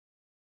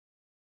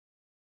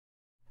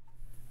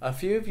A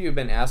few of you have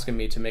been asking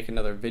me to make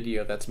another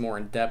video that's more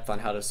in depth on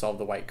how to solve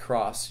the white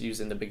cross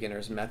using the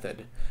beginner's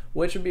method,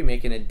 which would be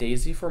making a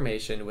daisy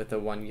formation with the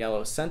one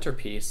yellow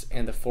centerpiece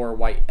and the 4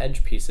 white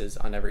edge pieces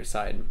on every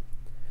side.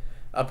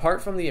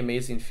 Apart from the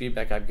amazing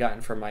feedback I've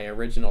gotten from my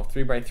original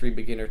 3x3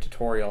 beginner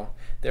tutorial,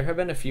 there have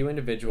been a few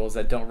individuals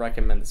that don't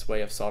recommend this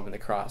way of solving the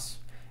cross.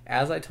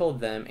 As I told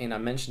them, and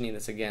I'm mentioning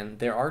this again,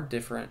 there are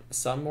different,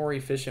 some more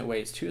efficient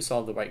ways to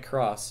solve the white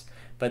cross,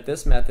 but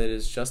this method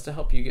is just to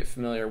help you get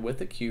familiar with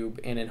the cube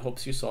and in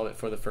hopes you solve it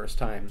for the first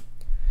time.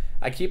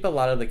 I keep a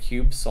lot of the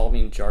cube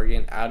solving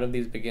jargon out of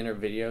these beginner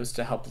videos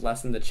to help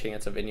lessen the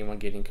chance of anyone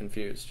getting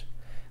confused.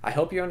 I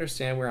hope you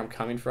understand where I'm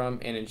coming from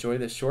and enjoy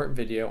this short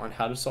video on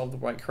how to solve the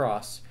white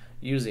cross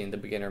using the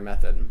beginner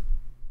method.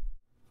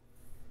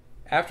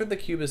 After the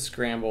cube is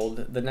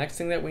scrambled, the next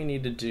thing that we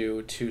need to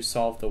do to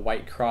solve the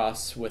white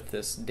cross with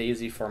this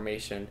daisy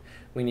formation,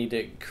 we need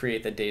to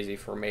create the daisy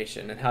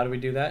formation. And how do we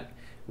do that?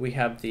 We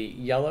have the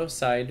yellow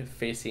side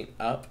facing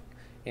up,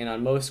 and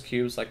on most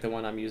cubes like the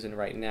one I'm using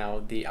right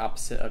now, the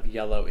opposite of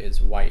yellow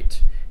is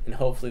white, and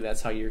hopefully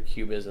that's how your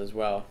cube is as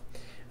well.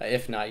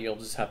 If not, you'll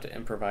just have to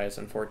improvise,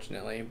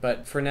 unfortunately.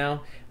 But for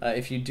now,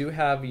 if you do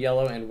have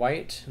yellow and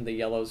white, the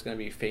yellow is going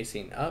to be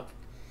facing up,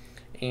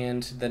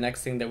 and the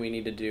next thing that we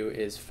need to do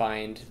is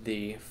find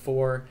the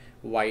 4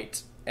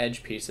 white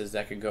edge pieces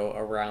that could go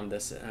around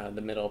this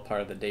the middle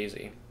part of the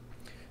daisy.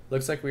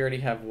 Looks like we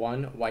already have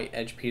 1 white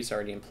edge piece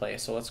already in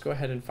place, so let's go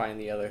ahead and find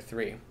the other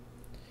 3.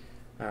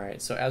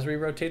 Alright, so as we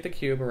rotate the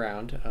cube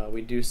around,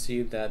 we do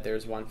see that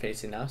there's one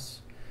facing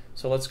us.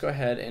 So let's go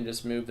ahead and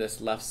just move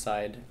this left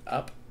side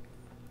up.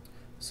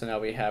 So now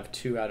we have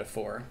 2 out of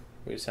 4.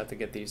 We just have to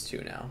get these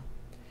 2 now.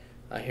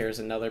 Here's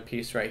another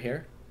piece right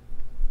here.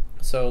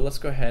 So let's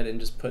go ahead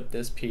and just put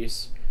this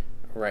piece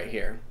right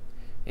here.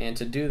 And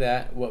to do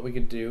that, what we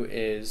could do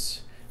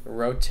is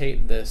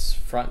rotate this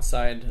front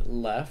side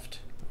left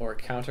or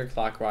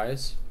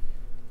counterclockwise,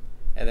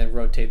 and then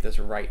rotate this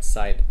right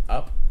side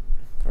up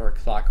or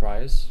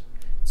clockwise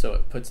so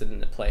it puts it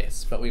into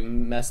place. But we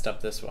messed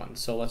up this one,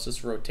 so let's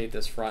just rotate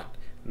this front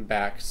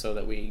back so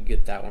that we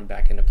get that one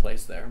back into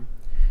place there.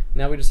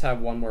 Now we just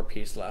have 1 more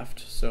piece left,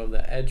 so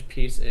the edge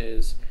piece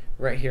is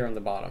right here on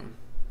the bottom.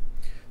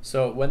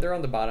 So when they're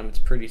on the bottom, it's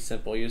pretty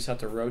simple. You just have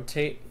to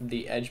rotate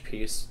the edge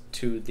piece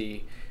to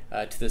the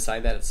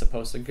side that it's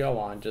supposed to go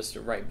on, just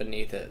right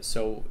beneath it.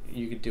 So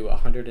you could do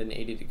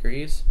 180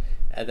 degrees,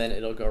 and then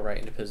it'll go right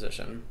into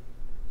position.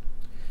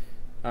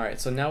 Alright,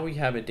 so now we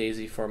have a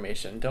daisy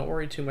formation. Don't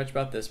worry too much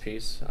about this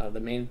piece. The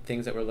main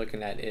things that we're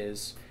looking at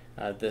is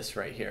this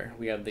right here.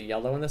 We have the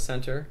yellow in the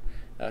center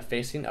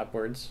facing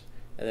upwards,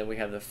 and then we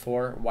have the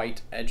 4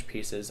 white edge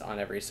pieces on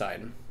every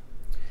side.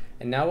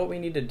 And now what we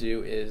need to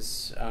do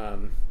is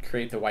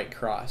create the white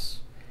cross.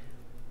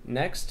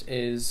 Next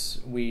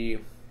is we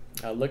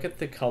look at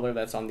the color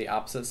that's on the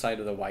opposite side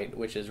of the white,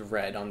 which is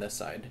red on this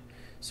side.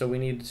 So we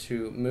need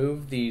to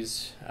move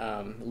these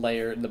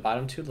the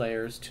bottom 2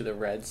 layers to the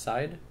red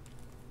side.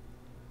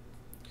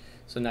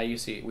 So now you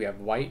see we have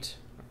white,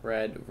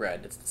 red,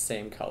 red. It's the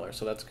same color,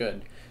 so that's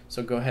good.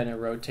 So go ahead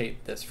and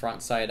rotate this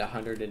front side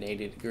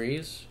 180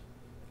 degrees.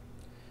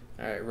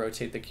 Alright,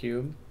 rotate the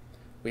cube.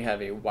 We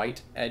have a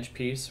white edge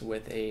piece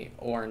with a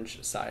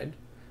orange side.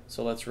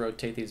 So let's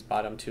rotate these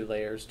bottom 2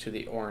 layers to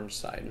the orange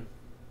side.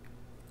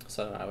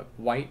 So now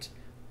white,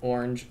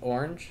 orange,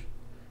 orange.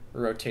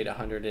 Rotate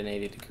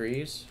 180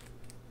 degrees.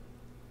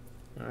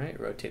 Alright,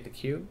 rotate the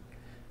cube.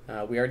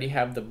 We already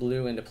have the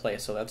blue into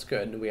place, so that's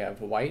good. We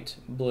have white,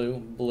 blue,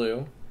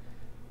 blue.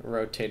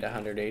 Rotate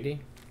 180.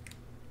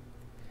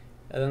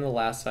 And then the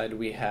last side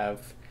we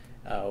have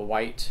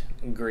white,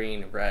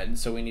 green, red.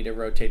 So we need to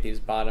rotate these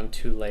bottom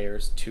 2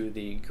 layers to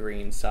the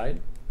green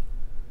side.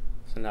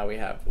 So now we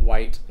have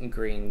white,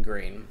 green,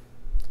 green.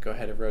 Go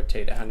ahead and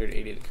rotate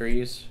 180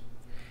 degrees.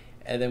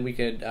 And then we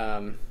could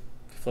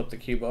flip the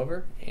cube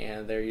over,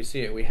 and there you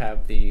see it. We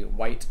have the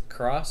white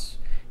cross,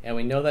 and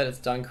we know that it's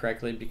done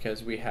correctly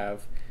because we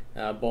have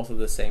both of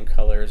the same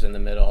colors in the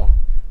middle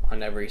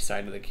on every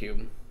side of the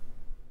cube.